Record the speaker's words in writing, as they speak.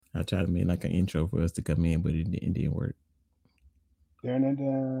I tried to make like an intro for us to come in, but it didn't work. Dun, dun,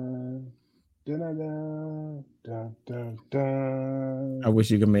 dun, dun, dun, dun, dun, I dun.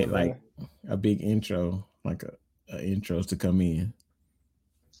 wish you could make That like better? a big intro, like a intros to come in,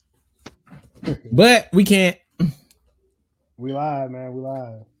 but we can't. We live, man. We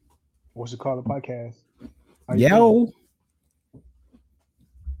live. What's it called? A podcast. How you feeling? Yo,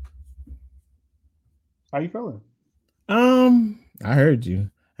 How you feeling? I heard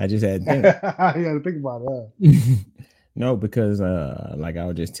you. I just had to You think. got to think about it. No, because like I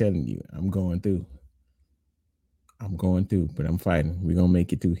was just telling you, I'm going through. I'm going through, but I'm fighting. We're gonna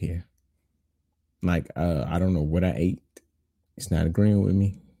make it through here. Like I don't know what I ate. It's not agreeing with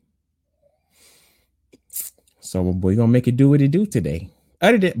me. So we're gonna make it do what it do today.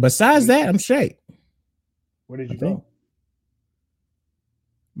 Other than besides Where, that, I'm straight. where did I you think go?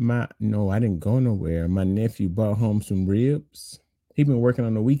 my no, I didn't go nowhere. My nephew brought home some ribs. He been working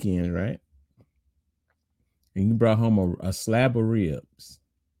on the weekends, right? And he brought home a slab of ribs.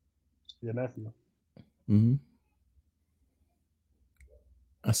 Your nephew. Hmm.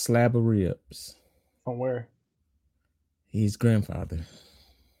 A slab of ribs. From where? His grandfather.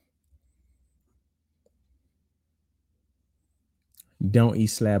 Don't eat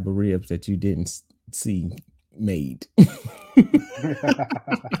slab of ribs that you didn't see made.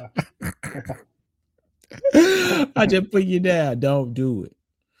 I just put you down. Don't do it.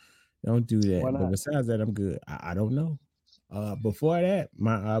 Don't do Why that. But not? besides that, I'm good. I don't know. Before that,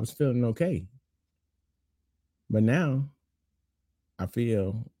 I was feeling okay, but now I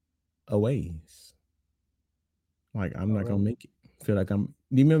feel a ways. Like I'm Oh, not gonna really? make it. Feel like I'm.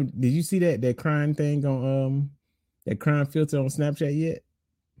 Do you remember? Did you see that crying thing on that crying filter on Snapchat yet?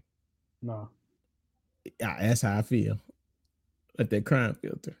 No. Yeah, that's how I feel. Like that crying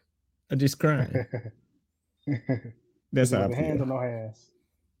filter. I'm just crying. That's Is it how with I the hands feel. or no hands?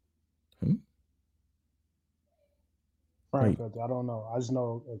 Hmm? Crying Wait. filter. I don't know. I just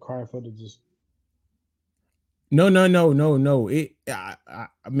know a crying filter just. No, no, no, no, no.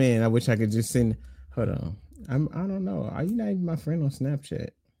 Man, I wish I could just send. Hold on. I don't know. Are you not even my friend on Snapchat?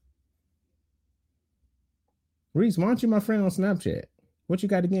 Reese, why aren't you my friend on Snapchat? What you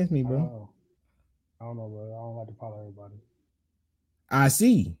got against me, I don't bro? know. I don't know, bro. I don't like to follow everybody. I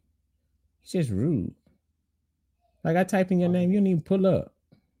see. It's just rude. Like I type in your name, you don't even pull up.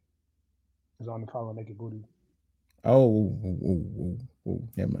 It's only follow naked booty. Oh,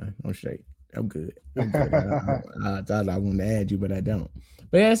 never mind. I'm straight. I'm good. I'm good. I thought I wanted to add you, but I don't.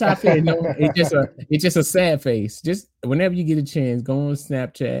 But that's how I feel. You know, it's just a sad face. Just whenever you get a chance, go on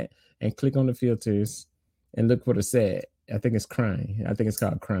Snapchat and click on the filters and look for the sad. I think it's crying. I think it's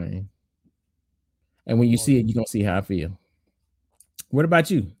called crying. And when you Well, see it, you're gonna see how I feel. What about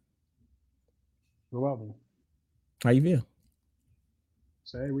you? you're welcome. How you feel?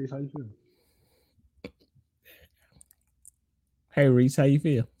 Say, hey, Reese, how you feel? Hey Reese, how you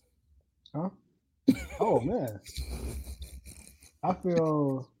feel? Huh? Oh man, I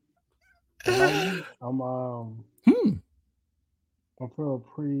feel enlightened. Hmm. I feel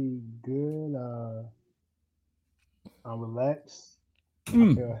pretty good. I'm relaxed. I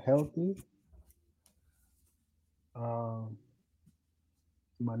Hmm. feel healthy. Um,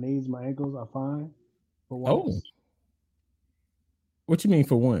 my knees, my ankles are fine for Oh, once. what you mean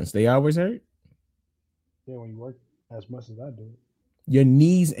for once? They always hurt? Yeah, when you work as much as I do, Your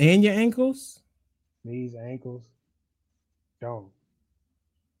knees and your ankles? knees, ankles, don't.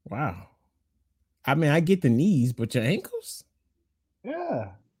 Wow. I mean, I get the knees, but your ankles?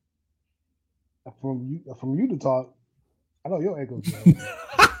 Yeah, from you to talk, I know your ankles be hurting.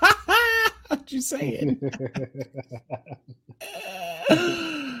 What you saying?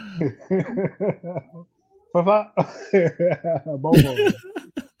 Papa, both of them.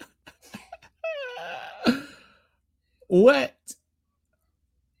 What?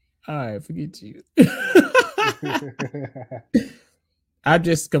 All right, forget you. I'm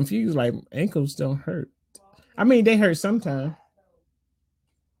just confused. Like ankles don't hurt. I mean, they hurt sometimes.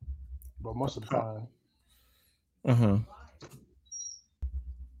 But most of the time, Uh huh.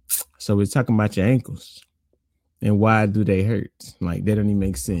 So we're talking about your ankles and why do they hurt? Like that don't even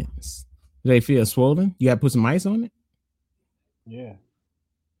make sense. Do they feel swollen? You got to put some ice on it. yeah.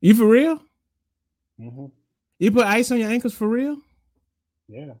 You for real? Hmm. You put ice on your ankles for real?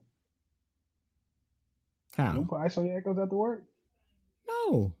 Yeah. You don't How? put ice on your ankles after work?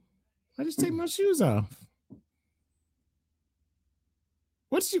 No, I just take my shoes off.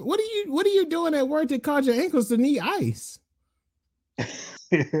 What are you doing at work that caused your ankles to need ice?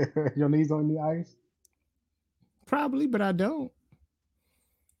 Your knees don't need ice? Probably, but I don't.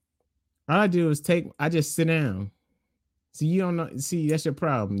 All I do is I just sit down See, you don't know. See, that's your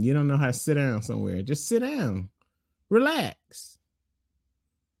problem. You don't know how to sit down somewhere. Just sit down. Relax.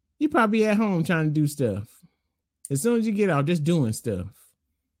 You probably at home trying to do stuff. As soon as you get out, just doing stuff.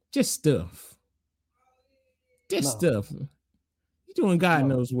 Just stuff. Just stuff. You're doing God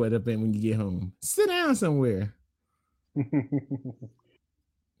knows what up in when you get home. Sit down somewhere.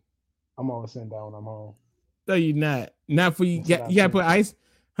 I'm always sitting down when I'm home. No, you're not. Not for you. You gotta put ice.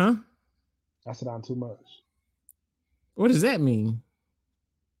 Huh? I sit down too much. What does that mean?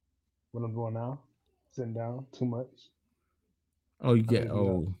 What I'm doing now? Sitting down too much. Oh, you get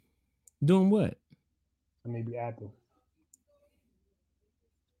doing what? I may be active.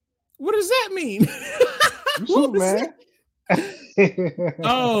 What does that mean? You shoot, man.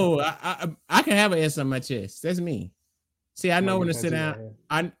 Oh, I can have an S on my chest. That's me. See, I know when to sit down.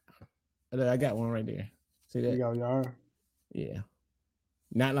 I got one right there. See that? You got your arm? Yeah.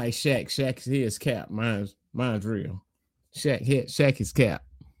 Not like Shaq. Shaq's his cap. Mine's real. Shaq is cap.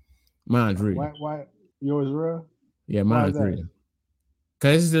 Mine's real. Why yours real? Yeah, mine's real.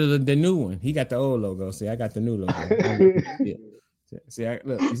 Cause it's the new one. He got the old logo. See, I got the new logo. Yeah. See,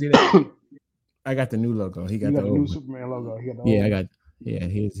 look, you see that? I got the new logo. He got the old new one. Superman logo. He got the old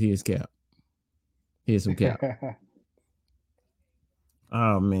one. Here's cap. Here's some cap.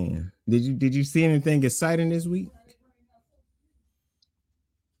 Oh man. Did you see anything exciting this week?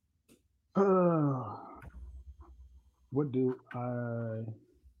 What do I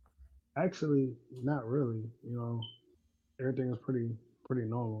actually not really, everything is pretty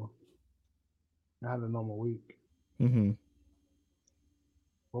normal. I had a normal week. Mm-hmm.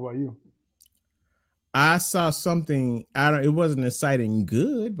 What about you? I saw something. It wasn't exciting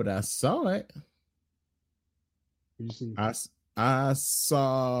good, but I saw it. What did you see? I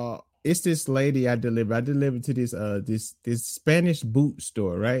saw it's this lady I delivered. I delivered to this Spanish boot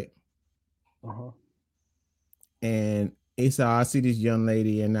store, right? Uh-huh. And I see this young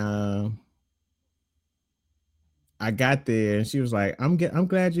lady, and I got there, and she was like, "I'm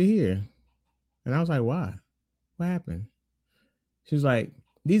glad you're here," and I was like, "Why? What happened?" She was like,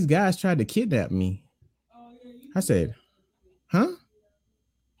 "These guys tried to kidnap me." I said, "Huh?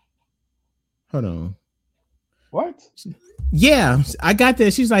 Hold on. What?" Yeah, I got there.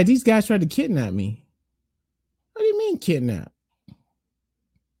 She's like, "These guys tried to kidnap me." What do you mean kidnap?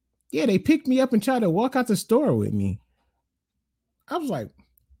 Yeah, they picked me up and tried to walk out the store with me. I was like,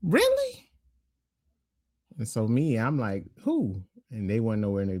 really? And so I'm like, who? And they weren't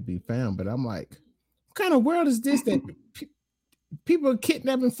nowhere to be found. But I'm like, what kind of world is this that people are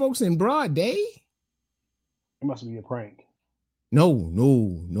kidnapping folks in broad day? It must be a prank. No.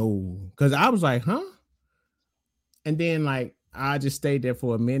 Because I was like, huh? And then like I just stayed there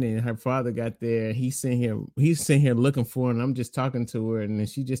for a minute, and her father got there. He's sitting here looking for her, and I'm just talking to her, and then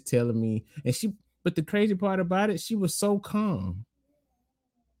she just telling me, but the crazy part about it, she was so calm.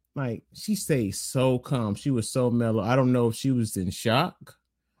 Like she stayed so calm. She was so mellow. I don't know if she was in shock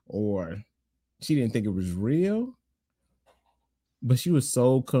or she didn't think it was real, but she was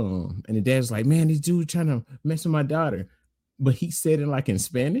so calm. And the dad's like, man, this dude trying to mess with my daughter. But he said it like in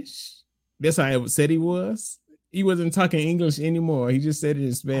Spanish. That's how it said he was. He wasn't talking English anymore. He just said it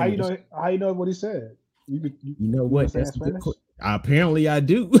in Spanish. How you know what he said? You know what? That's apparently I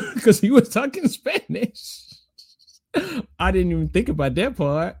do, because he was talking Spanish. I didn't even think about that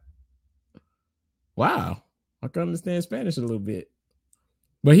part. Wow. I can understand Spanish a little bit.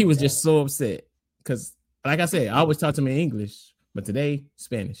 But he was just so upset because, like I said, I always talk to him in English, but today,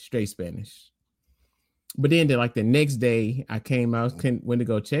 Spanish, straight Spanish. But then the next day, I came out, went to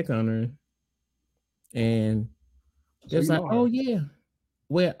go check on her, and it was like, oh, yeah.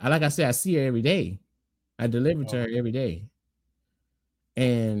 Well, like I said, I see her every day. I deliver to her every day.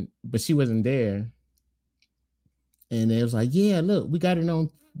 But she wasn't there. And it was like, yeah, look, we got it on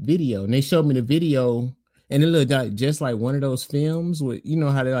video. And they showed me the video, and it looked like just like one of those films with, you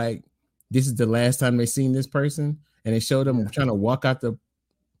know how they like, this is the last time they seen this person. And they showed them trying to walk out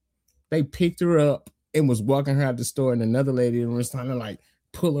they picked her up and was walking her out the store, and another lady was trying to like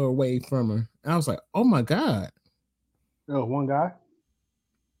pull her away from her. And I was like, oh my God. Oh, one guy?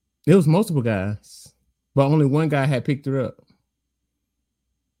 There was multiple guys, but only one guy had picked her up.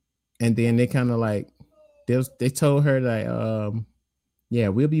 And then they kind of like, they told her like, yeah,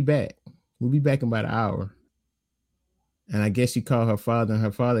 we'll be back. We'll be back in about an hour. And I guess she called her father, and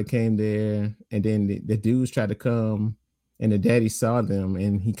her father came there, and then the dudes tried to come, and the daddy saw them,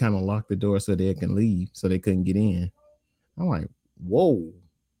 and he kind of locked the door so they can leave, so they couldn't get in. I'm like, whoa.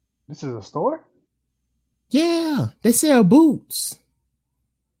 This is a store? Yeah, they sell boots.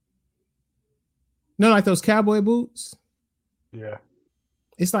 No, like those cowboy boots. Yeah.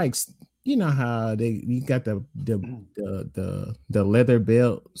 It's like you know how you got the leather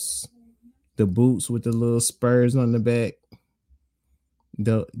belts, the boots with the little spurs on the back,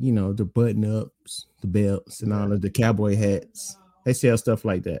 the button ups, the belts, and all of the cowboy hats. They sell stuff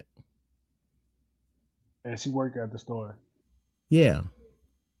like that. And she worked at the store. Yeah.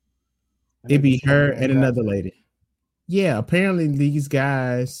 It'd be her and another lady. Yeah, apparently these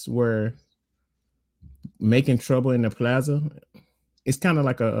guys were making trouble in the plaza. It's kind of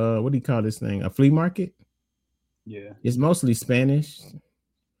like a what do you call this thing? A flea market. Yeah, it's mostly Spanish,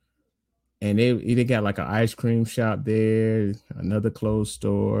 and they got like an ice cream shop there, another clothes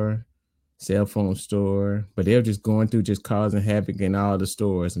store, cell phone store, but they're just going through just causing havoc in all the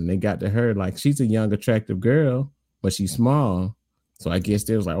stores. And they got to her like she's a young, attractive girl, but she's small. So I guess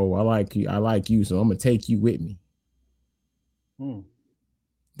they was like, oh, I like you, so I'm gonna take you with me.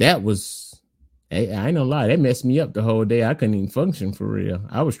 That was, I ain't gonna lie, that messed me up the whole day. I couldn't even function for real.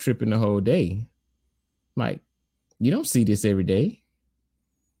 I was tripping the whole day. Like, you don't see this every day.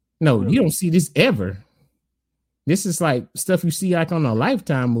 No, you don't see this ever. This is like stuff you see like on a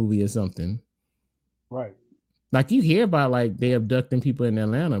Lifetime movie or something. Right. Like you hear about like they abducting people in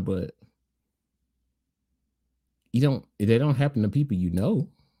Atlanta, but they don't happen to people you know.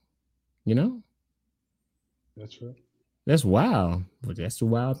 You know? That's right. That's wild. But that's the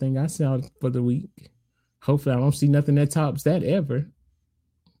wild thing I saw for the week. Hopefully I don't see nothing that tops that ever.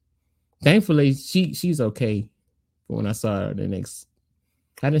 Thankfully, she's okay. But when I saw her I didn't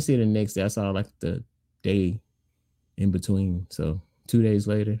see her the next day. I saw her like the day in between. So 2 days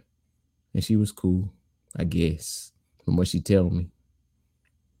later, and she was cool, I guess, from what she told me.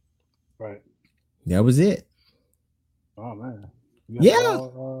 Right. That was it. Oh man. Yeah.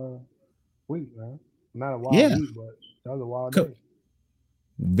 Week, man. Not a wild week, but that was a wild day.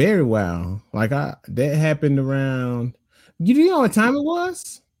 Very wild. Like that happened around. You know what time it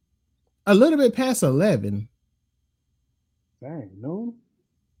was? A little bit past 11. Dang, noon?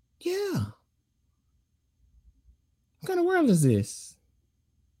 Yeah. What kind of world is this?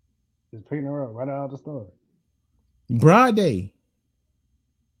 Just picking her up right out of the store. Broad day.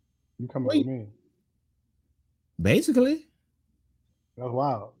 You coming with me? Basically. That's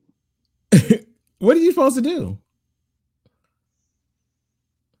wild. What are you supposed to do?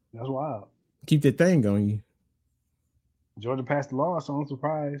 That's wild. Keep that thing on you. Georgia passed the law, so I'm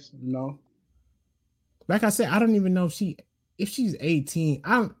surprised, Like I said, I don't even know if she's 18.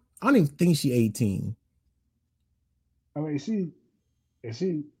 I don't even think she's 18. I mean, she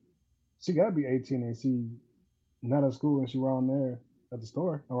gotta be 18 and she not at school and she around there at the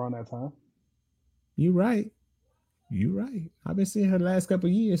store around that time. You're right. I've been seeing her the last couple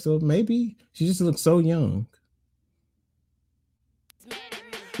of years, so maybe she just looks so young.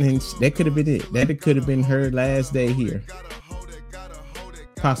 And that could have been it. That could have been her last day here.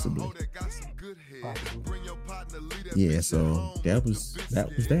 Possibly. Yeah, so that was that.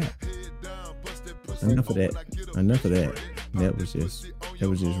 Enough of that. That was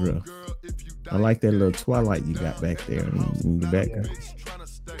just rough. I like that little Twilight you got back there in the background.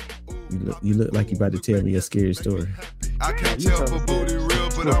 You look like you about to tell me a scary story. I can't tell for booty real,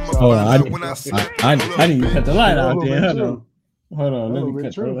 but I need to cut the light out there. Hold on. Let me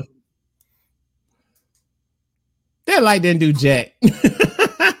cut the light. That light didn't do jack.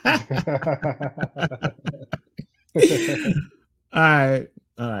 All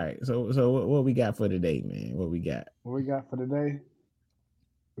right. So what we got for today, man? What we got for today?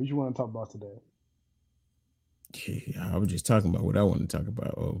 What you want to talk about today? Yeah, I was just talking about what I want to talk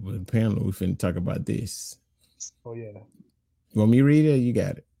about. Oh, but apparently we finna talk about this. Oh yeah. You want me to read it? Or you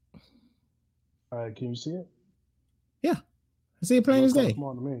got it. All right. Can you see it? Yeah, I see it plain as day. Come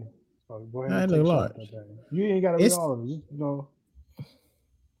on to me. So go ahead. Look large. You ain't got to read all of it.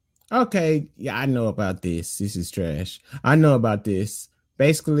 Okay. Yeah, I know about this. This is trash. I know about this.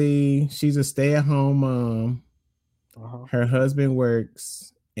 Basically, she's a stay-at-home mom. Her husband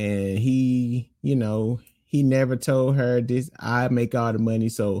works, and he never told her this. I make all the money,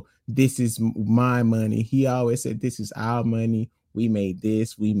 so this is my money. He always said, this is our money. We made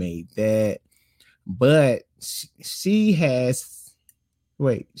this, we made that. But he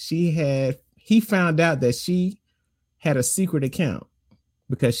found out that she had a secret account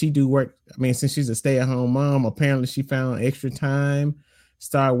because she do work. I mean, since she's a stay-at-home mom, apparently she found extra time,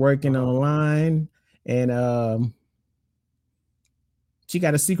 started working online, and she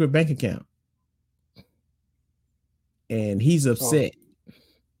got a secret bank account. And he's upset.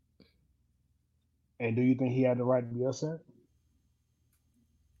 And do you think he had the right to be upset?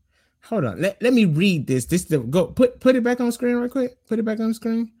 Hold on. Let me read this. Put it back on screen real quick. Put it back on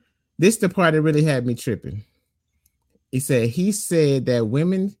screen. This is the part that really had me tripping. He said that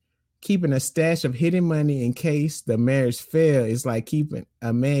women keeping a stash of hidden money in case the marriage fail is like keeping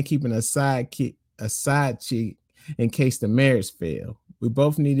a side chick in case the marriage fail. We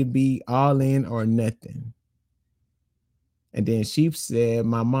both need to be all in or nothing. And then Sheep said,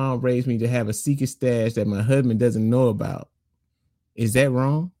 my mom raised me to have a secret stash that my husband doesn't know about. Is that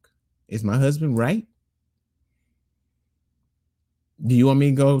wrong? Is my husband right? Do you want me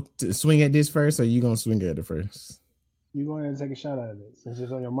to go to swing at this first, or you gonna swing at it first? You go ahead and take a shot at it since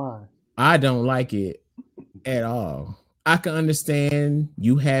it's on your mind. I don't like it at all. I can understand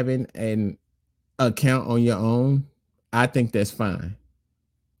you having an account on your own. I think that's fine.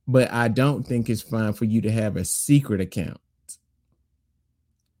 But I don't think it's fine for you to have a secret account.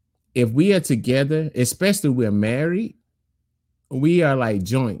 If we are together, especially we're married, we are like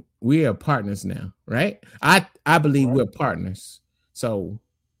joint. We are partners now, right? I believe we're partners. So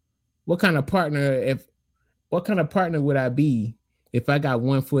what kind of partner would I be if I got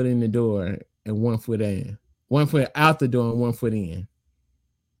 1 foot in the door and 1 foot in? 1 foot out the door and 1 foot in.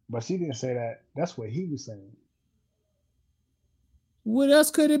 But she didn't say that. That's what he was saying. What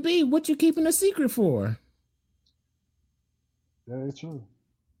else could it be? What you keeping a secret for? That is true.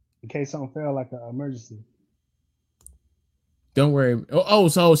 In case something fell like an emergency. Don't worry.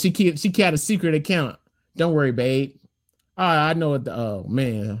 So she had a secret account. Don't worry, babe. I know what oh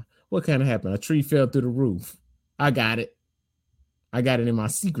man. What kind of happened? A tree fell through the roof. I got it. I got it in my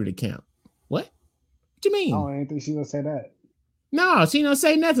secret account. What? What you mean? I don't even think she gonna say that. No, she don't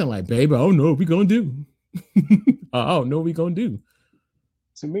say nothing like, babe, I don't know what we gonna do. I don't know what we gonna do.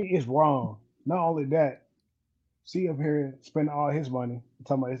 To me, it's wrong. Not only that, she up here spending all his money,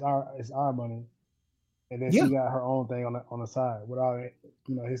 talking about it's our money, and then she got her own thing on the side without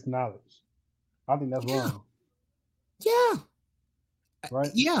his knowledge. I think that's wrong. Yeah. Right?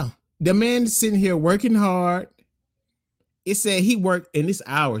 Yeah. The man is sitting here working hard. It said he worked in his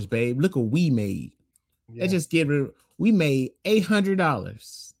hours, babe. Look what we made. Yeah. Let's just get rid of we made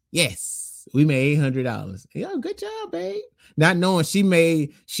 $800. Yes, we made $800. Yo, good job, babe. Not knowing she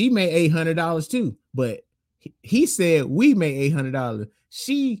made $800 too, but he said we made $800.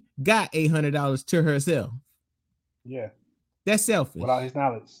 She got $800 to herself. Yeah, that's selfish. Without his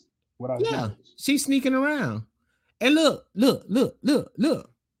knowledge. She's sneaking around. And look.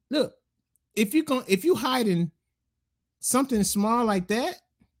 If you hiding something small like that,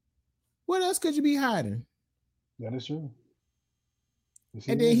 what else could you be hiding? That is true.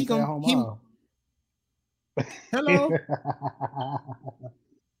 And then hello.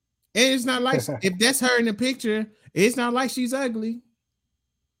 And it's not like if that's her in the picture, it's not like she's ugly.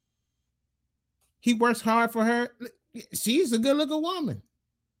 He works hard for her. She's a good-looking woman.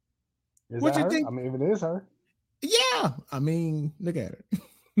 What you think? I mean, if it is her. Yeah. I mean, look at her.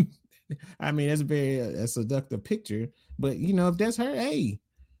 I mean, that's a very seductive picture. But if that's her, hey.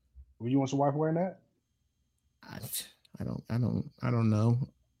 Would you want your wife wearing that? I don't know.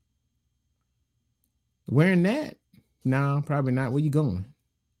 Wearing that? No, probably not. Where you going?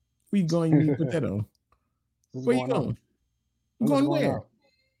 Where you going? You need to put that on. Where you going? You going where?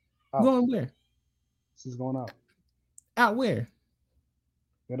 Going where? She's going out. Out where?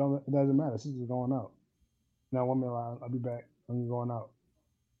 It doesn't matter. She's just going out. Now 1 minute, I'll be back. I'm going out.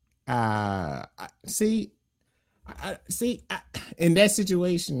 In that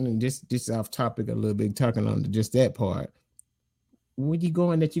situation, and just off topic a little bit, talking on just that part. When you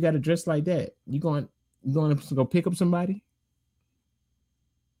going that you got to dress like that? You going to go pick up somebody?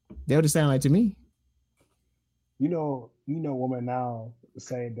 That would sound like to me. Women now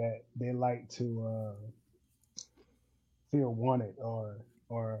say that they like to feel wanted, or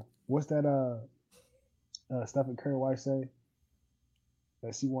what's that? Stephen Curry wife say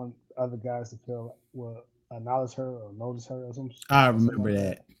that she want other guys to feel acknowledge her or notice her or something. I remember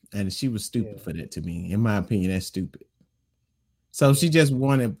that, and she was stupid for that. To me, in my opinion, that's stupid. So she just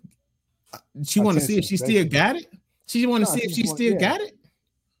wanted. She want to see if she still got it. She want to see if she still got it.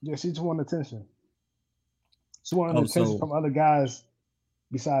 Yeah, she just wanted attention. She wanted attention from other guys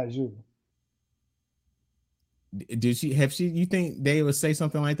besides you. Did she? You think they would say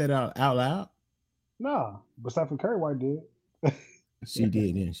something like that out loud? No, but Stephen Curry wife did. She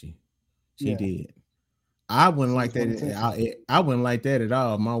did, didn't she? She did. I wouldn't like that. I wouldn't like that at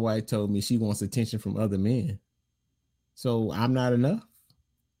all. My wife told me she wants attention from other men. So I'm not enough.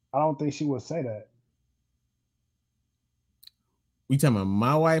 I don't think she would say that. We talking about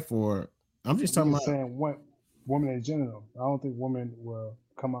my wife, or I'm just talking about saying what women in general. I don't think women will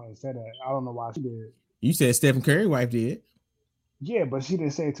come out and say that. I don't know why she did. You said Stephen Curry wife did. Yeah, but she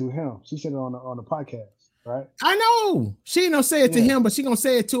didn't say it to him. She said it on the podcast, right? I know she ain't gonna say it to him, but she gonna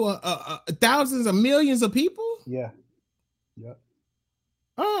say it to thousands of millions of people. Yeah. Yep.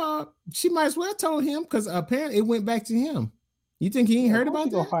 She might as well told him because apparently it went back to him. You think he ain't heard about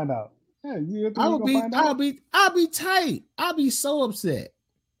you that? gonna find out. Yeah, you think gonna find out? I'll be tight. I'll be so upset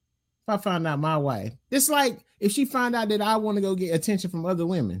if I find out my wife. It's like if she find out that I want to go get attention from other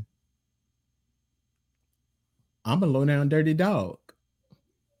women. I'm a low down dirty dog.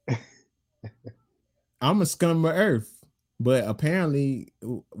 I'm a scum of earth. But apparently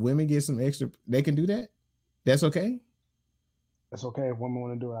women get some extra. They can do that. That's okay. That's okay if women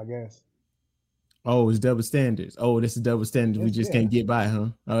want to do it, I guess. Oh, it's double standards. Oh, this is double standards. We just can't get by, huh?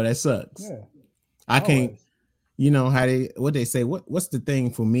 Oh, that sucks. Yeah. I can't. You know how what they say. What's the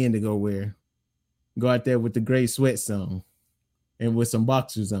thing for men to go wear? Go out there with the gray sweats on and with some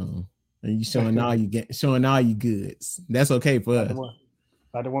boxers on, and you showing all you goods. That's okay for us.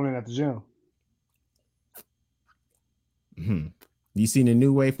 Like the woman at the gym. Mm-hmm. You seen a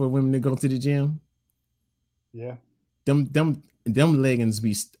new way for women to go to the gym? Yeah. Them leggings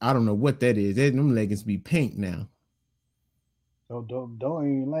be, I don't know what that is. Them leggings be pink now. Don't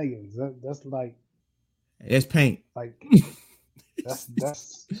even leggings. That's like it's paint. Like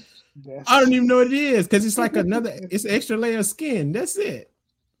that's I don't even know what it is because it's like it's an extra layer of skin. That's it.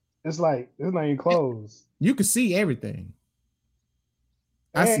 It's not even clothes. You can see everything.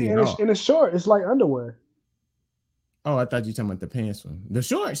 I see it all. And it's short. It's like underwear. Oh, I thought you were talking about the pants one. The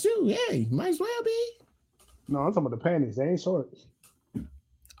shorts too. Yeah, might as well be. No, I'm talking about the panties. They ain't shorts.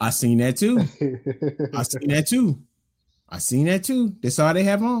 I seen that too. I seen that too. That's all they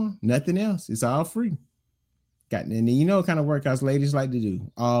have on. Nothing else. It's all free. And you know what kind of workouts ladies like to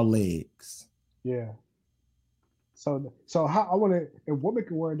do? All legs. Yeah. So how I want to, if women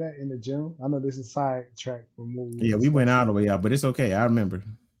can wear that in the gym, I know this is sidetrack from movie. Yeah, we went all the way out, but it's okay. I remember.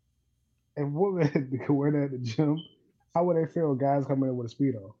 If women can wear that at the gym, how would they feel? Guys coming in with a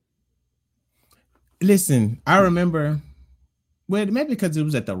Speedo. Listen, I remember. Well, maybe because it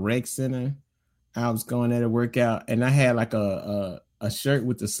was at the rec center. I was going at a workout, and I had like a shirt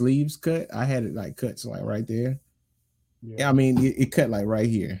with the sleeves cut. I had it like cut like right there. Yeah, I mean it cut like right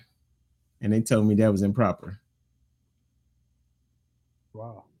here, and they told me that was improper.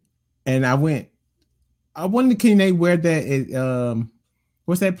 Wow. And I wonder, can they wear that at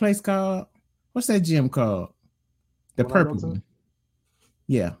what's that place called? What's that gym called? The purple one.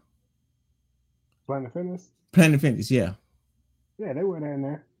 Yeah. Planet Fitness? Planet Fitness, yeah. Yeah, they wear that in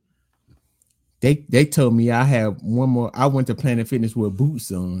there. They told me I have one more. I went to Planet Fitness with boots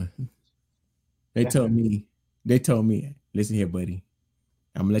on. They told me, listen here, buddy.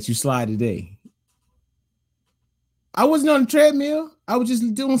 I'm gonna let you slide today. I wasn't on the treadmill. I was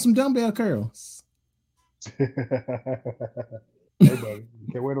just doing some dumbbell curls. Hey, buddy.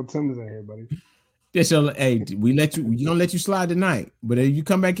 You can't wear no Timbers in here, buddy. Hey, we're gonna let you slide tonight. But if you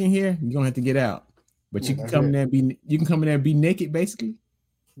come back in here, you're gonna have to get out. But you can come in there and be naked, basically.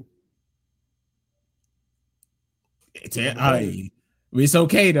 It's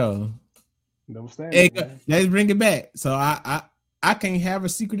okay though. Hey, let's bring it back. So I can't have a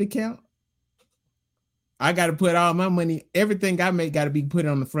secret account. I got to put all my money, everything I make, got to be put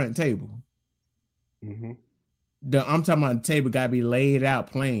on the front table. Mm-hmm. I'm talking about the table got to be laid out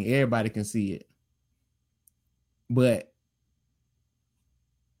plain. Everybody can see it. But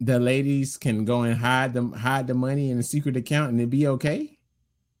the ladies can go and hide the money in a secret account and it be okay.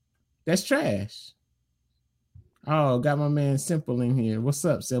 That's trash. Oh, got my man Simple in here. What's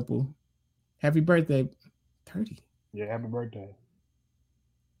up, Simple? Happy birthday. 30. Yeah, happy birthday.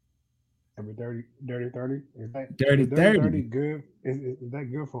 Happy dirty 30. Is that dirty 30 good? Is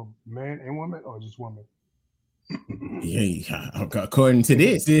that good for man and woman or just women? Yeah, according to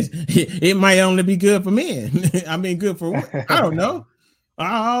this, it might only be good for men. I mean, good for what? I don't know.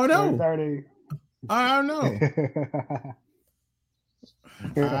 I don't know. 30. I don't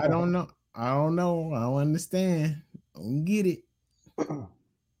know. I don't know. I don't understand. I don't get it.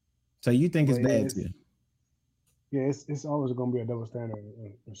 So you think it's bad too? Yeah, it's always going to be a double standard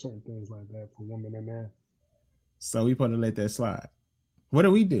in certain things like that for women and men. So we supposed to let that slide. What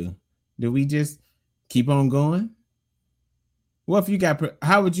do we do? Do we just keep on going? What if you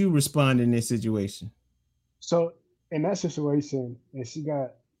how would you respond in this situation? So in that situation, and she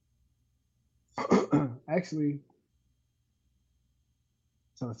got actually,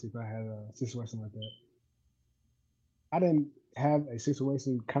 so let's see if I had a situation like that. I didn't have a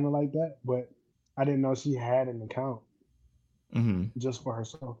situation kind of like that, but I didn't know she had an account just for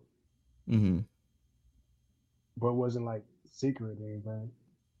herself. Mm-hmm. But it wasn't like secret or anything.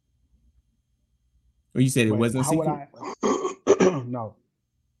 Well, you said it wasn't secret? No.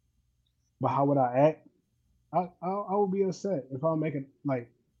 But how would I act? I would be upset if I'm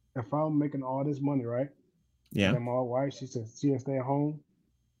making all this money, right? Yeah. And my wife, she said she'll stay at home.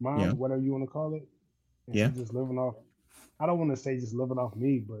 mom, whatever you want to call it, and Yeah. she's just living off. I don't want to say just living off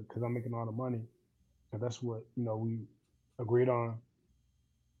me, but because I'm making all the money, because that's what we agreed on.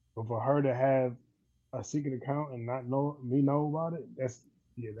 But for her to have a secret account and not know about it, that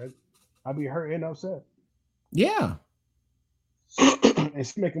I'd be hurt and upset. Yeah. And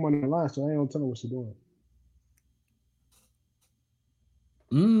she making money online, so I ain't gonna tell her what she's doing.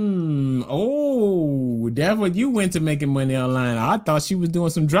 Oh, that's what you went to making money online. I thought she was doing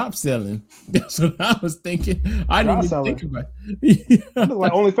some drop selling. That's what I was thinking. I didn't even think about it. That look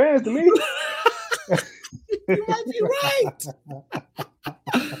like OnlyFans to me. You might be right.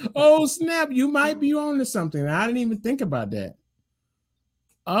 Oh, snap. You might be on to something. I didn't even think about that.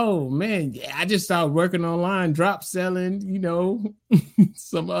 Oh, man. Yeah, I just started working online, drop selling,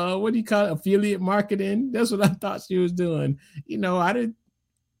 some, what do you call it? Affiliate marketing. That's what I thought she was doing.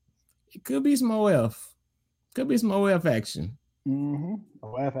 It could be some OF. Could be some OF action. Mm-hmm.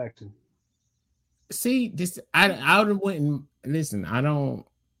 OF action. See, this I wouldn't listen. I don't.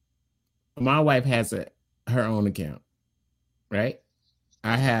 My wife has her own account, right?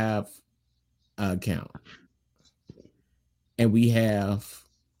 I have an account, and we have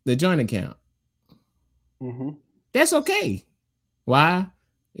the joint account. Mm-hmm. That's okay. Why?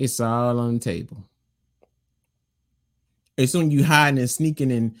 It's all on the table. It's when you hiding and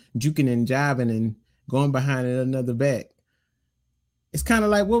sneaking and juking and jiving and going behind another back. It's kind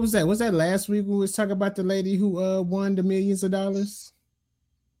of like, what was that? Was that last week we was talking about the lady who won the millions of dollars?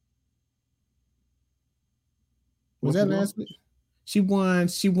 Was that last week? She won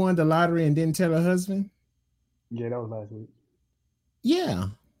the lottery and didn't tell her husband? Yeah, that was last week. Yeah.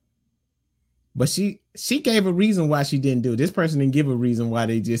 But she gave a reason why she didn't do it. This person didn't give a reason why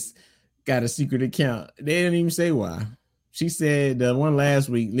they just got a secret account. They didn't even say why. She said the one last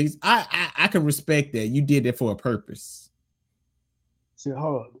week, at least I can respect that. You did it for a purpose. See,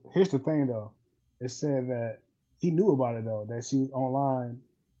 hold up. Here's the thing, though. It said that he knew about it, though, that she was online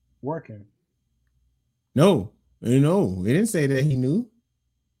working. No, it didn't say that he knew.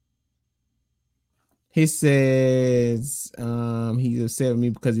 He says he's upset with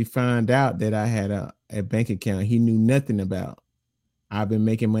me because he found out that I had a bank account he knew nothing about. I've been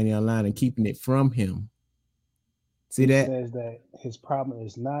making money online and keeping it from him. See that? He says that his problem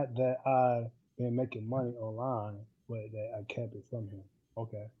is not that I've been making money online, but that I kept it from him.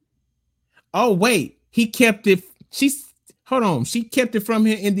 Okay. Oh, wait. He kept it. Hold on. She kept it from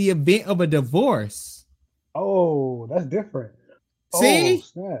him in the event of a divorce. Oh, that's different. See? Oh,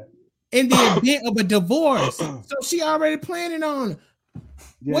 snap. In the event of a divorce. So she already planning on it.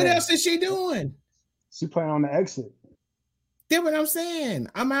 Yeah. What else is she doing? She planning on the exit. That's what I'm saying.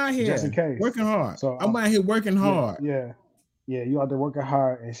 I'm out here just in case. Working hard. So I'm out here working hard. Yeah. You out there working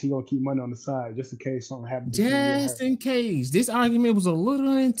hard, and she gonna keep money on the side just in case something happens. Just in case. This argument was a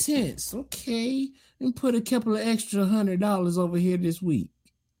little intense. Okay, and put a couple of extra $100 over here this week.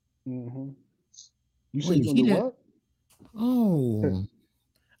 Mm-hmm. You said you do what? Oh,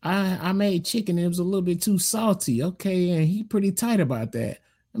 I made chicken and it was a little bit too salty. Okay, and he pretty tight about that.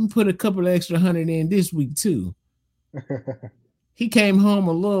 Let me put a couple of extra $100 in this week too. He came home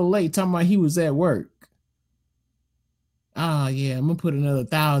a little late, talking about he was at work. Oh yeah, I'm gonna put another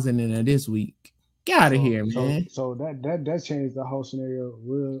 1,000 in there this week. Get out of here, man. So that changed the whole scenario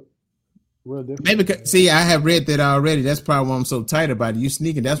real different. Maybe see, I have read that already. That's probably why I'm so tight about it. You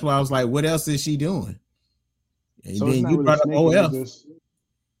sneaking. That's why I was like, what else is she doing? And so then you really brought up OF.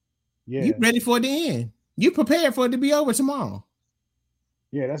 Yeah. You ready for it to end. You prepared for it to be over tomorrow.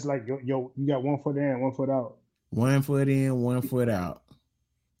 Yeah, that's like you got 1 foot in, 1 foot out. 1 foot in, 1 foot out.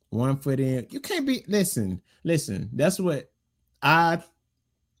 1 foot in. You can't be listen. That's what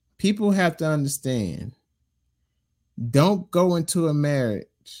people have to understand. Don't go into a marriage.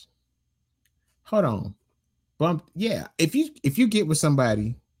 Hold on. If you get with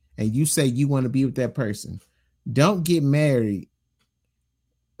somebody and you say you want to be with that person, don't get married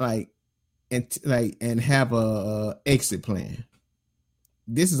and have a exit plan.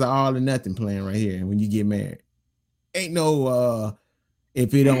 This is an all or nothing plan right here. When you get married, ain't no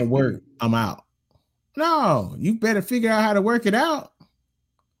if it don't work, I'm out. No, you better figure out how to work it out.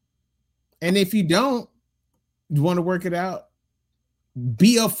 And if you don't want to work it out,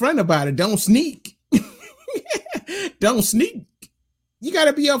 be upfront about it. Don't sneak. Don't sneak. You got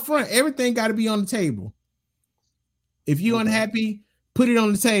to be upfront. Everything got to be on the table. If you're unhappy, put it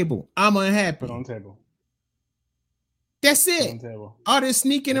on the table. I'm unhappy. Put it on the table. That's it. All this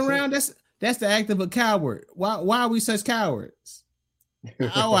sneaking around, that's the act of a coward. Why are we such cowards?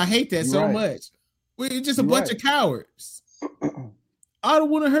 Oh, I hate that so much. We're just a bunch of cowards. I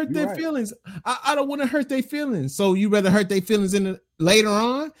don't want to hurt their feelings. I don't want to hurt their feelings. So you rather hurt their feelings in later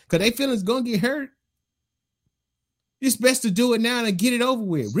on because they feelings gonna get hurt. It's best to do it now and get it over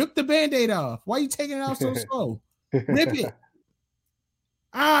with. Rip the Band-Aid off. Why are you taking it off so slow? Rip it.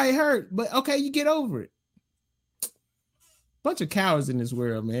 It hurt, but okay, you get over it. Bunch of cowards in this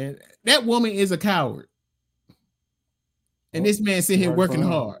world, man. That woman is a coward. And this man sitting here working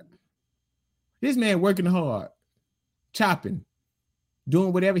hard. This man working hard, chopping,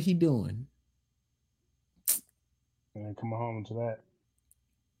 doing whatever he doing. And come home to that.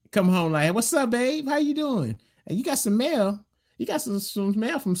 Come home like, what's up, babe? How you doing? And you got some mail. You got some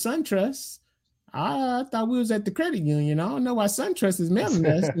mail from SunTrust. I thought we was at the credit union. I don't know why SunTrust is mailing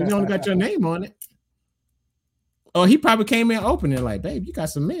us. You only got your name on it. Oh, he probably came in opening like, babe, you got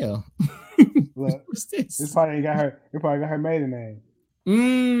some mail. Look, what's this? This probably got her. It probably got her maiden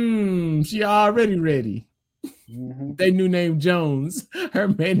name. She already ready. Mm-hmm. They new name Jones. Her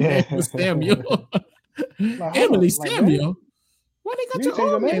maiden name was Samuel. Like, Emily Samuel. Why they got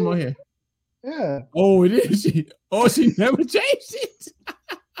your old name on here? Yeah. Oh, it is. She never changed it.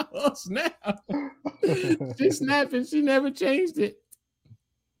 Oh, snap. She snapping. She never changed it.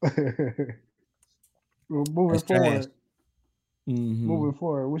 Well, moving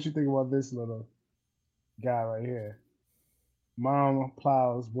forward, what you think about this little guy right here? Mom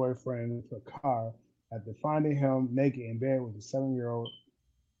plows boyfriend into a car after finding him naked in bed with a 7-year-old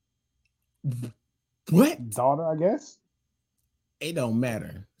daughter, I guess. It don't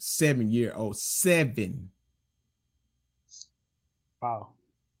matter. 7-year-old. 7. Wow.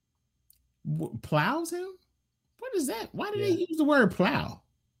 Plows him? What is that? Why did they use the word plow?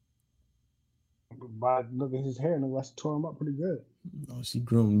 By looking at his hair, and let's tore him up pretty good. Oh, she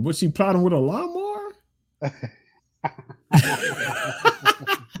groomed. Was she plowing with a lawnmower?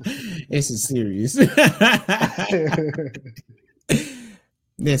 This is serious.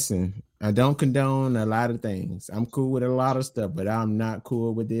 Listen, I don't condone a lot of things. I'm cool with a lot of stuff, but I'm not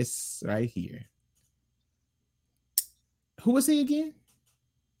cool with this right here. Who was he again?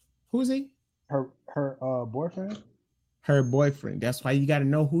 Who is he? Her boyfriend. Her boyfriend. That's why you got to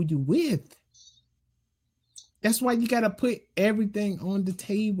know who you with. That's why you got to put everything on the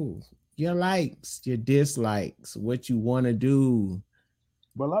table. Your likes, your dislikes, what you want to do.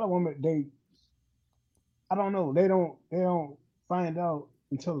 But a lot of women, I don't know. They don't find out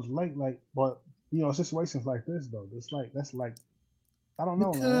until it's late. Like, but situations like this though, that's like, I don't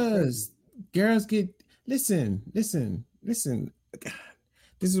know. Because girls listen. This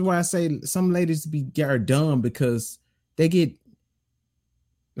is why I say some ladies are dumb because they get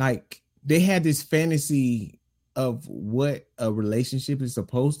like they had this fantasy of what a relationship is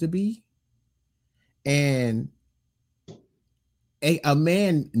supposed to be, and a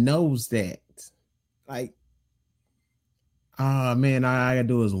man knows that. Like, man, all I gotta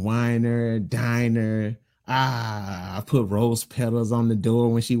do is wine her, dine her. I put rose petals on the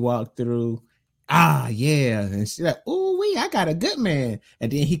door when she walked through. Yeah, and she's like, "Ooh, I got a good man," and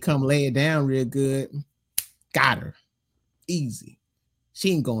then he come lay it down real good. Got her, easy.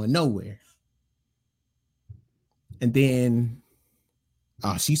 She ain't going nowhere. And then,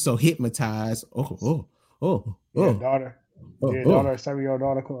 she's so hypnotized. Daughter. Daughter, 7-year-old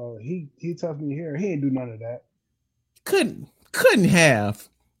daughter. He touched me here. He ain't do none of that. Couldn't have.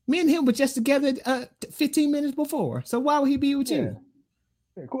 Me and him were just together 15 minutes before. So why would he be with you?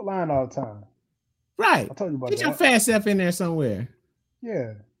 Yeah, quit lying all the time. Right. I told you about Get that. your fast self in there somewhere.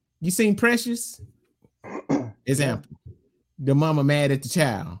 Yeah. You seen Precious? Example. The mama mad at the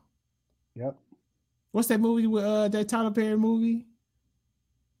child. Yep. What's that movie with that Tyler Perry movie?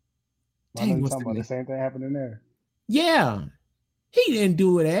 Dang, talking about the same thing happening there. Yeah. He didn't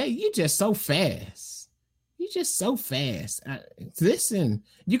do that. You just so fast. Listen,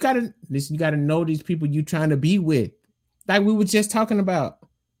 you gotta know these people you trying to be with. Like we were just talking about.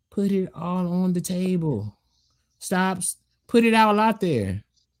 Put it all on the table. Stop. Put it all out there.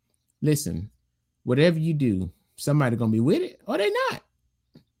 Listen, whatever you do, somebody gonna be with it or they not.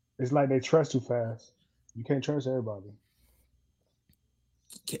 It's like they trust too fast. You can't trust everybody.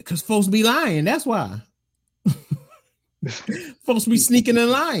 Because folks be lying. That's why. Folks be sneaking and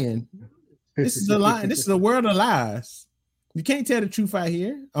lying. This is a lie. This is a world of lies. You can't tell the truth out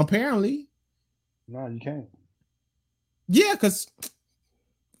here. Apparently. No, you can't. Yeah, because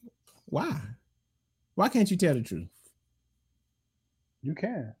why? Why can't you tell the truth? You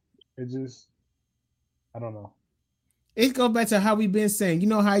can. It just, I don't know. It goes back to how we've been saying. You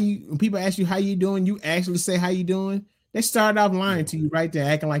know how when people ask you how you doing, you actually say how you doing. They start off lying to you right there,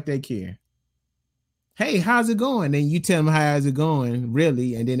 acting like they care. Hey, how's it going? And you tell them how's it going,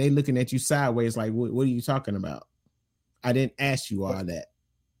 really, and then they looking at you sideways like, what are you talking about? I didn't ask you all that.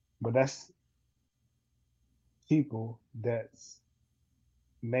 But that's people that's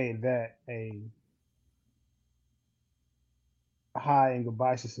made that a hi and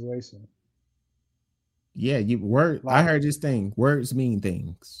goodbye situation. Yeah, you word. I Like, heard this thing. Words mean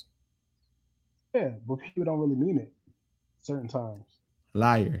things. yeah, but people don't really mean it certain times,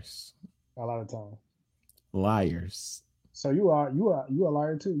 Liars, a lot of times. liars. So you are a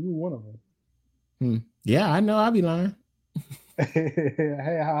liar too. You one of them. Hmm. Yeah, I know. I be lying.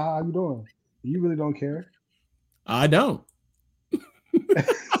 Hey, how you doing? You really don't care. I don't.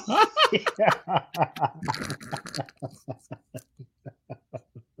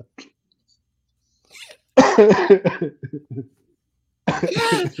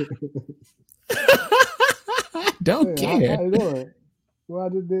 Don't Hey, care. how you doing? Well,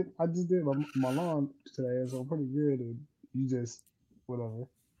 I just did my lawn today, so I'm pretty good. And you just whatever.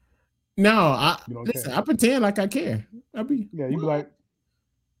 No, I You don't listen. care. I pretend like I care. I be Yeah, you be what? like,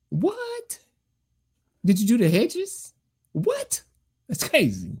 What? Did you do the hedges? What? That's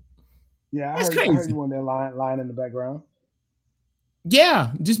crazy. yeah, That's I heard crazy. you on that line in the background.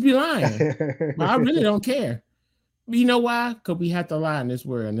 Yeah, just be lying. But I really don't care. But you know why? Because we have to lie in this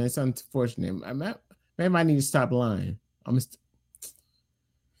world, and it's unfortunate. Maybe I need to stop lying.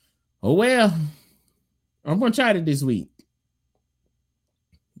 Oh well, I'm gonna try it this week.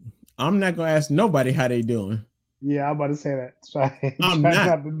 I'm not gonna ask nobody how they doing. Yeah, I'm about to say that. I'm Try not.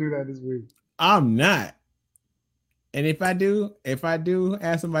 not to do that this week. I'm not. And if I do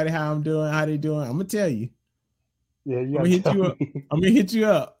ask somebody how I'm doing, how they doing, I'm gonna tell you. Yeah, you I'm gotta gonna hit tell you up. me. I'm gonna hit you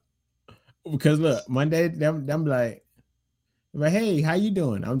up because look, Monday, them like, hey, how you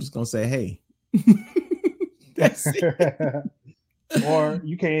doing? I'm just gonna say, hey. That's it. Or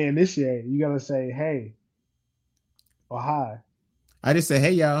you can't initiate. You gotta say hey or hi. I just say,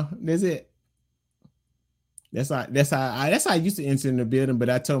 hey, y'all. That's it. That's how I used to enter in the building, but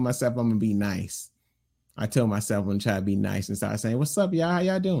I told myself I'm gonna be nice. I told myself I'm gonna try to be nice and start saying, what's up, y'all? How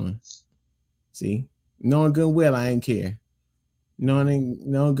y'all doing? See, knowing good well I ain't care.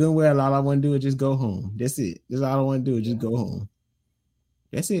 Knowing good well, all I want to do is just go home. That's it. That's all I want to do is just Yeah. go home.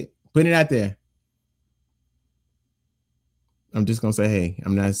 That's it. Put it out there. I'm just gonna say, hey. I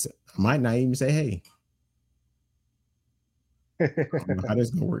might not even say, hey. I don't know how this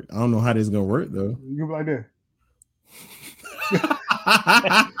gonna work. I don't know how this gonna work though. You be like this.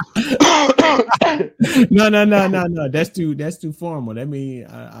 No. That's too formal. That means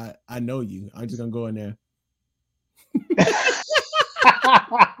I know you. I'm just gonna go in there.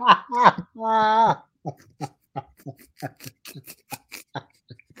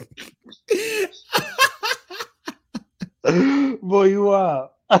 Boy, you wild.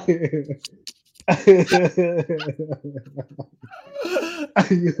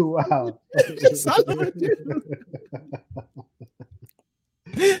 You wild. That's all I'm gonna do.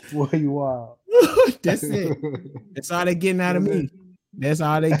 Boy, you wild. That's it. That's all they getting out of That's me. it. That's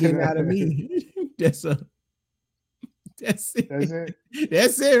all they getting out of me. That's it. That's it.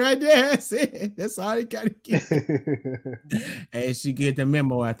 That's it right there. That's it. That's all they gotta get. And she get the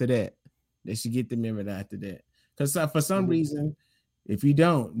memo after that. They should get the memo after that. Because for some reason, if you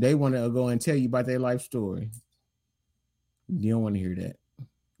don't, they want to go and tell you about their life story. You don't want to hear that.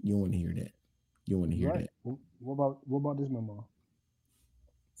 You don't want to hear that. You don't want to hear Right. that. What about this memo?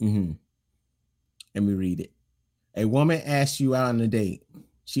 Mm-hmm. Let me read it. A woman asks you out on a date.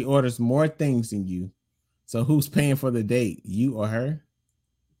 She orders more things than you. So who's paying for the date? You or her?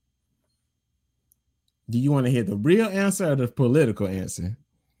 Do you want to hear the real answer or the political answer?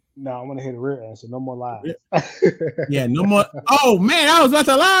 No, I want to hear the real answer. No more lies. Yeah, no more. Oh man, I was about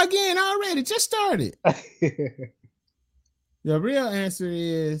to lie again already. Just started. The real answer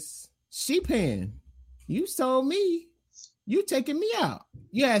is she paying. You told me. You taking me out.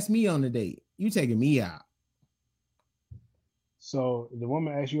 You asked me on the date. You taking me out. So the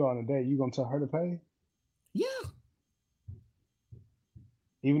woman asks you on a date, you gonna tell her to pay? Yeah.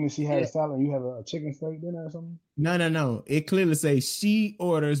 Even if she had a salad and you have a chicken steak dinner or something? No. It clearly says she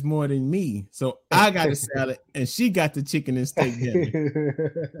orders more than me. So I got a salad and she got the chicken and steak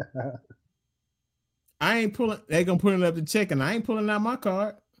dinner. I ain't pulling, they gonna put up the check and I ain't pulling out my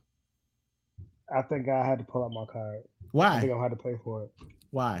card. I think I had to pull out my card. Why? I think I had to pay for it.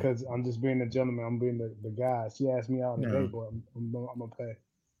 Why? Because I'm just being the gentleman. I'm being the guy. She asked me out on a date, but I'm gonna pay.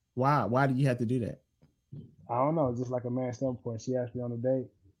 Why? Why do you have to do that? I don't know. Just like a man standpoint, she asked me on a date,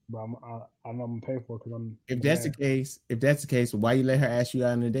 but I know I'm gonna pay for it because I'm. If that's the case, why you let her ask you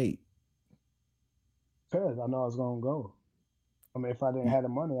out on a date? Because I know I was gonna go. I mean, if I didn't have the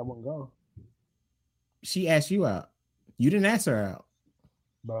money, I wouldn't go. She asked you out. You didn't ask her out.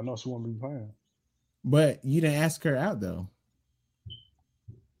 But I know she won't be paying. But you didn't ask her out though.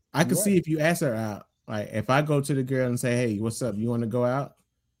 I could see if you ask her out. Like if I go to the girl and say, "Hey, what's up? You want to go out?"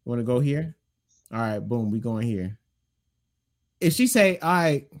 Want to go here? All right, boom, we going here. If she say, all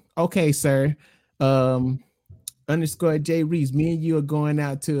right, okay, sir, underscore J Reese, me and you are going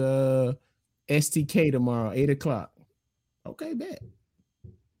out to STK tomorrow, 8:00. Okay, bet.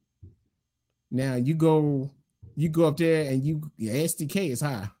 Now you go up there and your STK is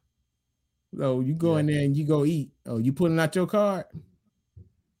high. So you go in there and you go eat. Oh, you pulling out your card?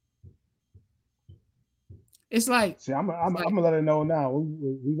 It's like, see, I'm gonna let her know now.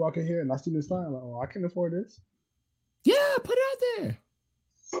 We walk in here and I see this sign. Like, oh, I can afford this. Yeah, put it out there.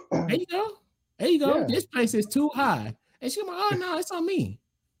 There you go. There you go. Yeah. This place is too high. And she's like, oh no, it's on me.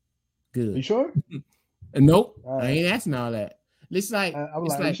 Good. You sure? Nope. I ain't asking all that. It's like, I'm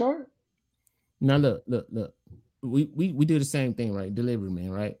like, you sure? Now look. We do the same thing, right? Delivery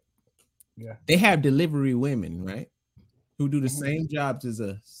man, right? Yeah. They have delivery women, right? Who do the same jobs as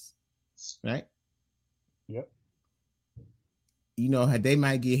us, right? Yep. You know how they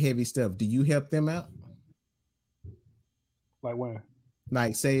might get heavy stuff. Do you help them out? Like when?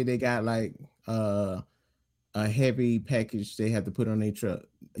 Like say they got like a heavy package they have to put on their truck.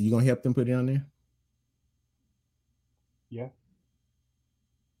 Are you gonna help them put it on there? Yeah.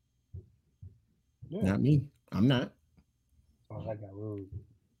 Not me. I'm not. Oh, that got rude.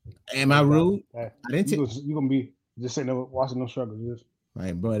 Am I rude? I didn't take. You gonna be just sitting there watching them struggles.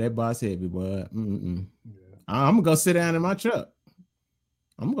 Like, boy, that boss heavy, boy. Yeah. I'm gonna go sit down in my truck.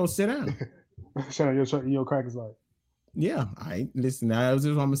 I'm gonna go sit down. Sit on your truck, your crackers like. Yeah, I listen. That was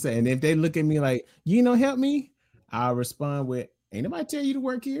just what I'm gonna say. And if they look at me like, you know, help me, I'll respond with, "Ain't nobody tell you to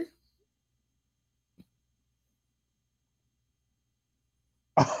work here."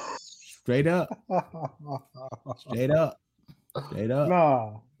 Straight up. Straight up. Straight up.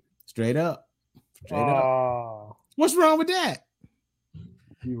 Nah. Straight up. Straight up. What's wrong with that?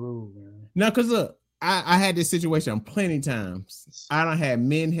 You rude, man. No, because look, I had this situation plenty of times. I don't have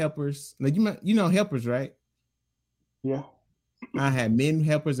men helpers. Like you know helpers, right? Yeah. I had men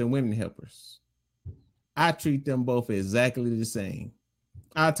helpers and women helpers. I treat them both exactly the same.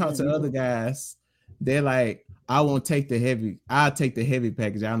 I talk to other guys. They're like, I won't take the heavy. I'll take the heavy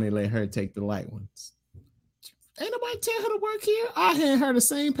package. I'll only let her take the light ones. Ain't nobody tell her to work here. I hand her the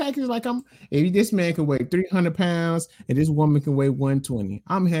same package. Like if this man can weigh 300 pounds and this woman can weigh 120,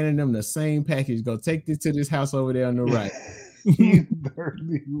 I'm handing them the same package. Go take this to this house over there on the right.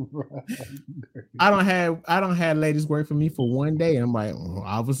 I don't have ladies work for me for one day. And I'm like, well,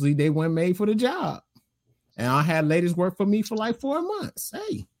 obviously they weren't made for the job. And I had ladies work for me for like 4 months.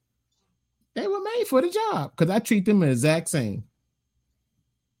 Hey, they were made for the job because I treat them the exact same.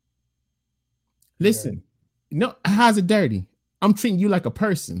 Listen, no, how's it dirty? I'm treating you like a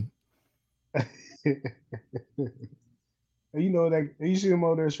person. You know that you see them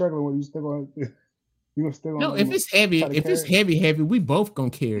over there struggling when you still on. No, if it's heavy, heavy, we both gonna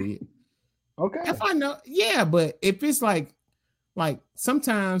carry it. Okay. If I know, yeah, but if it's like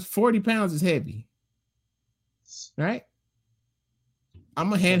sometimes 40 pounds is heavy, right? I'm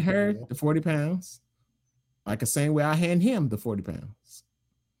gonna hand her the 40 pounds, like the same way I hand him the 40 pounds.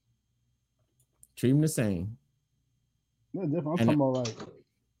 Treat him the same. That's different. I'm talking about like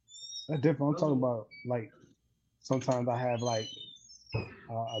that's different. I'm talking about like sometimes I have like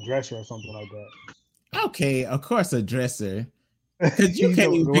a dresser or something like that. Okay, of course a dresser. Because you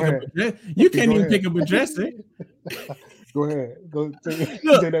can't even pick up a dresser. You can't even pick up a dresser. Go ahead. Go take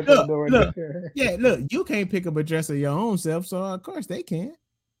that door right there. Yeah, look, you can't pick up a dresser your own self, so of course they can.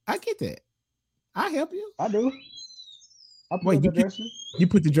 I get that. I help you. I do. I put the dresser. You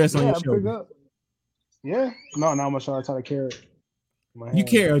put the dress on your shoulder. Yeah. No, I'm gonna try to carry it. You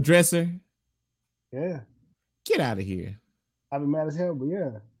carry a dresser? Yeah. Get out of here. I'd be mad as hell, but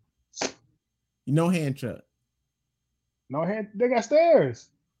yeah. No hand truck. No hand. They got stairs.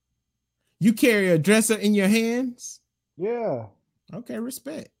 You carry a dresser in your hands? Yeah. Okay,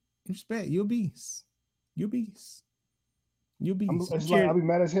 respect. You're a beast. You're a beast. It's like I'll be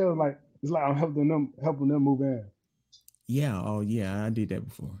mad as hell. Like it's like I'm helping them move in. Yeah. Oh yeah, I did that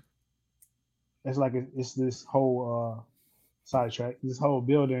before. It's like it's this whole sidetrack. This whole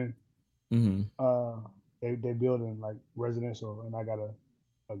building. Mm-hmm. They building like residential, and I gotta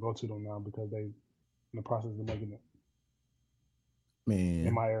go to them now because they in the process of making it. Man,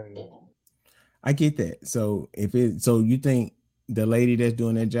 in my area. I get that. So you think the lady that's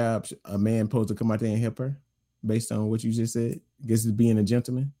doing that job, a man supposed to come out there and help her based on what you just said? This is being a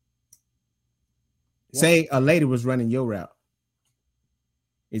gentleman. Yeah. Say a lady was running your route.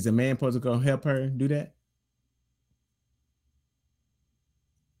 Is a man supposed to go help her do that?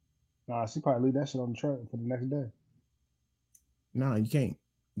 Nah, she probably leave that shit on the truck for the next day. No, you can't.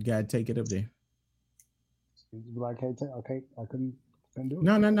 You gotta take it up there. You be like, hey, okay, I couldn't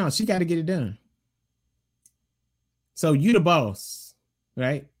No. She got to get it done. So you the boss,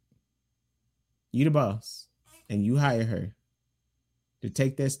 right? You the boss, and you hire her to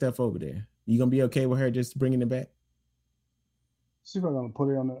take that stuff over there. You gonna be okay with her just bringing it back? She's probably gonna put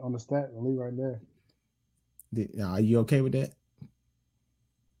it on the stat and leave right there. Are you okay with that?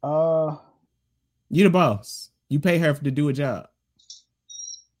 You the boss. You pay her to do a job.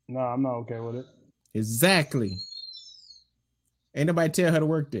 No, I'm not okay with it. Exactly. Ain't nobody tell her to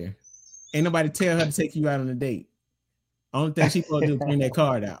work there. Ain't nobody tell her to take you out on a date. Only thing she supposed to do is bring that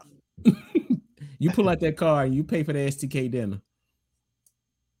card out. You pull out that card and you pay for the STK dinner.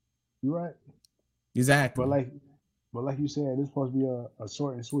 You're right. Exactly. But like you said, this is supposed to be a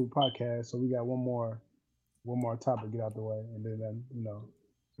short and sweet podcast, so we got one more topic to get out the way, and then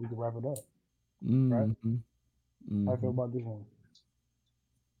we can wrap it up. Mm-hmm. Right? Mm-hmm. How do you feel about this one?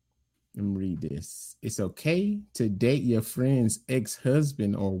 Let me read this. It's okay to date your friend's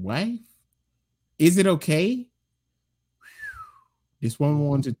ex-husband or wife? Is it okay? This woman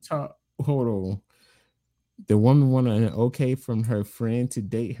wanted to talk. Hold on. The woman wanted an okay from her friend to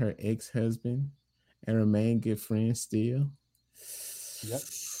date her ex-husband and remain good friends still. Yep.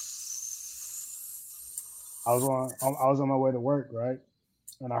 I was on my way to work, right?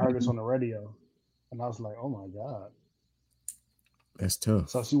 And I heard this on the radio. And I was like, oh my God. That's tough.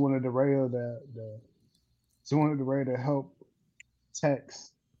 So she wanted the radio to help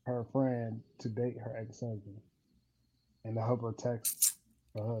text her friend to date her ex-husband. And to help her text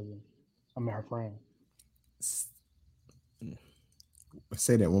her husband. Her friend.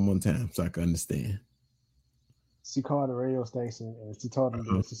 Say that one more time so I can understand. She called the radio station and she told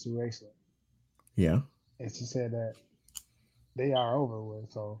them the situation. Yeah. And she said that they are over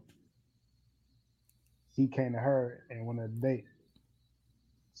with, so he came to her and wanted a date.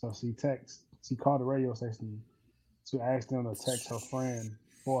 So she called the radio station to ask them to text her friend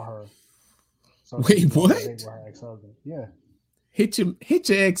for her. So wait, what? With her ex-husband. Yeah. Hit your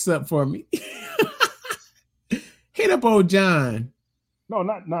ex up for me. Hit up old John. No,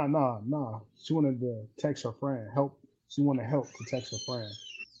 no. She wanted to text her friend. She wanted help to text her friend.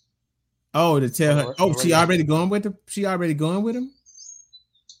 Oh, to tell her. Oh, she already going with him? She already going with him?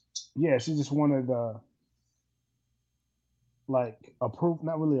 Yeah, she just wanted approve,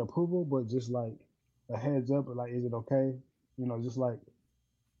 not really approval, but just like a heads up, like, is it okay? Just like,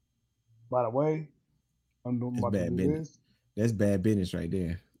 by the way, I'm doing about to do this. That's bad business right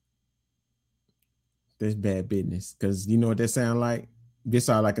there. That's bad business. Because you know what that sound like? This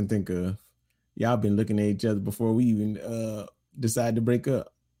all I can think of. Y'all been looking at each other before we even decide to break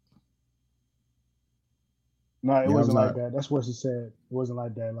up. No, it wasn't like that. That's what she said. It wasn't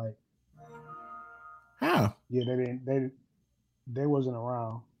like that. Like, how? Yeah, they wasn't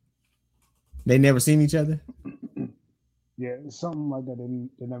around. They never seen each other? Yeah, something like that.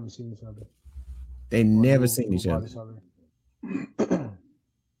 They never seen each other. They never seen each other.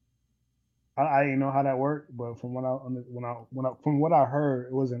 I didn't know how that worked, but from what I heard,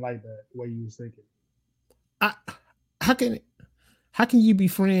 it wasn't like that. The way you was thinking. How can you be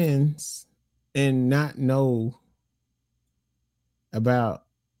friends and not know about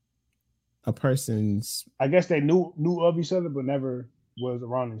a person's? I guess they knew of each other, but never was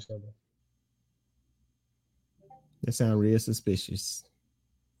around each other. That sounds real suspicious.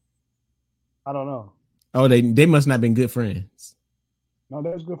 I don't know. Oh, they must not have been good friends. No, they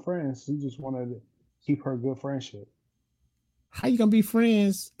was good friends. She just wanted to keep her good friendship. How you gonna be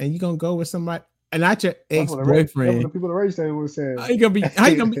friends and you gonna go with somebody and not your ex-boyfriend? That's what the people at the radio station would say. How you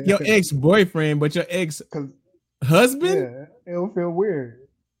gonna be your ex-boyfriend, but your ex-husband? Yeah, it'll feel weird.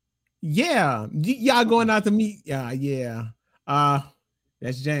 Yeah, y'all going out to meet? Yeah.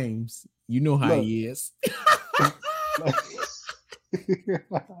 That's James. You know how he is.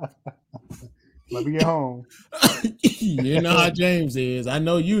 Let me get home. You know how James is. I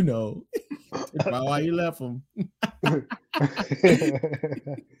know you know. That's why you left him.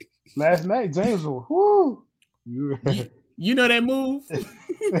 Last night, James was whoo. You know that move? Hey,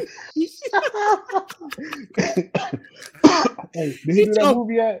 did he do that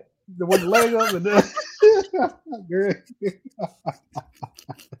move yet? The one leg up and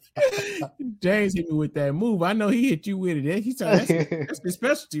James hit me with that move. I know he hit you with it. He said that's his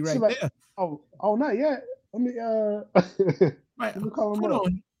specialty right there. Oh, not yet. Let me right. Let me call him up.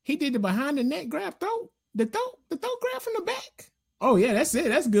 On. He did the behind the neck grab the throat grab from the back. Oh yeah, that's it.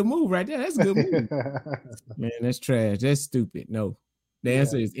 That's a good move right there. That's a good move. Man, that's trash. That's stupid. No. The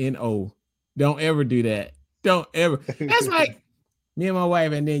answer is NO. Don't ever do that. Don't ever. That's like me and my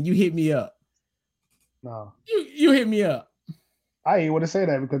wife, and then you hit me up. No. You hit me up. I ain't want to say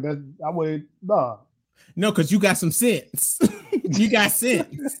that because I would nah. No, because you got some sense. You got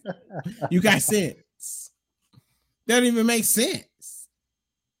sense. You got sense. That don't even make sense.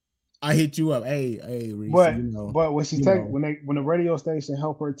 I hit you up. Hey, Reese. But You know, but when she you text know. when the radio station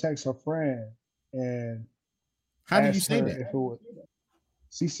helped her text her friend and How did you asked say her that? if it was,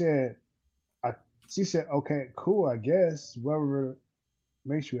 she said, she said, okay, cool, I guess, whatever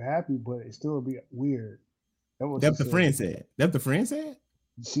makes you happy, but it still would be weird. That's what she That's the said. friend said. That's the friend said.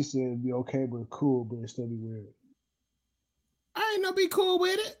 She said it'd be okay, but cool, but it still be weird. I ain't no be cool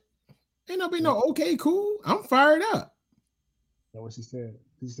with it. Ain't no be Yeah. no okay, cool. I'm fired up. That's what she said.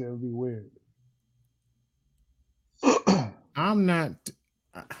 She said it would be weird. I'm not.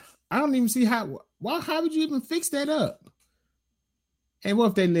 I don't even see how. Why? How would you even fix that up? And what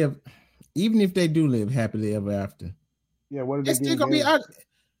if they live? Even if they do live happily ever after, Yeah, what did they it's get still gonna be. engaged? Are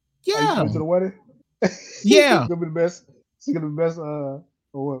you Yeah, coming to the wedding? yeah. It's gonna be the best. It's gonna be the best.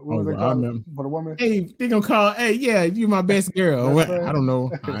 What was they I called remember. for the woman? Hey, they gonna call. Hey, yeah, you my best girl. Best I friend? don't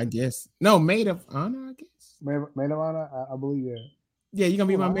know. I guess no maid of honor. I guess. Maid of honor? I believe, yeah. Yeah, you gonna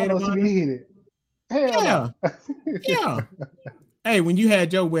be my I maid know of she honor. get heated. Hell Yeah, no. yeah. Hey, when you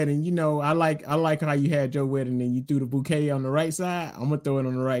had your wedding, you know I like how you had your wedding and you threw the bouquet on the right side. I'm gonna throw it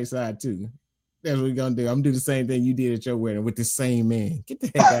on the right side too. That's what we're gonna do. I'm gonna do the same thing you did at your wedding with the same man. Get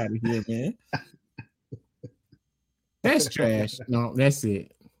the heck out of here, man. That's trash. No, that's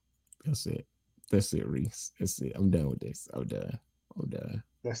it. That's it. That's it, Reese. That's it. I'm done with this. I'm done.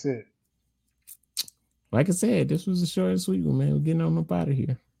 That's it. Like I said, this was a short and sweet one, man. We're getting on up out of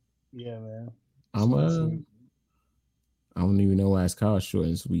here. Yeah, man. I don't even know why it's called short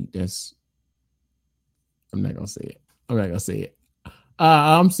and sweet. I'm not gonna say it.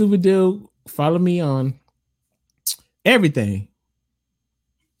 I'm Super Dude. Follow me on everything.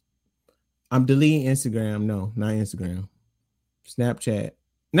 I'm deleting Instagram. No, not Instagram. Snapchat.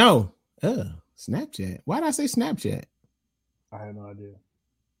 No. Snapchat. Why did I say Snapchat? I had no idea.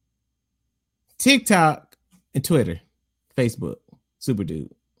 TikTok and Twitter, Facebook, Super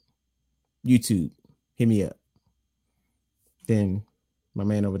Dude, YouTube. Hit me up. Then my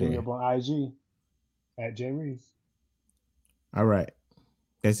man over Hit me there. up on IG at J Reese. All right.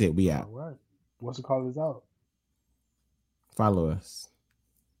 That's it. We out. All right. What's the call is out? Follow us.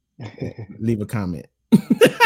 Leave a comment.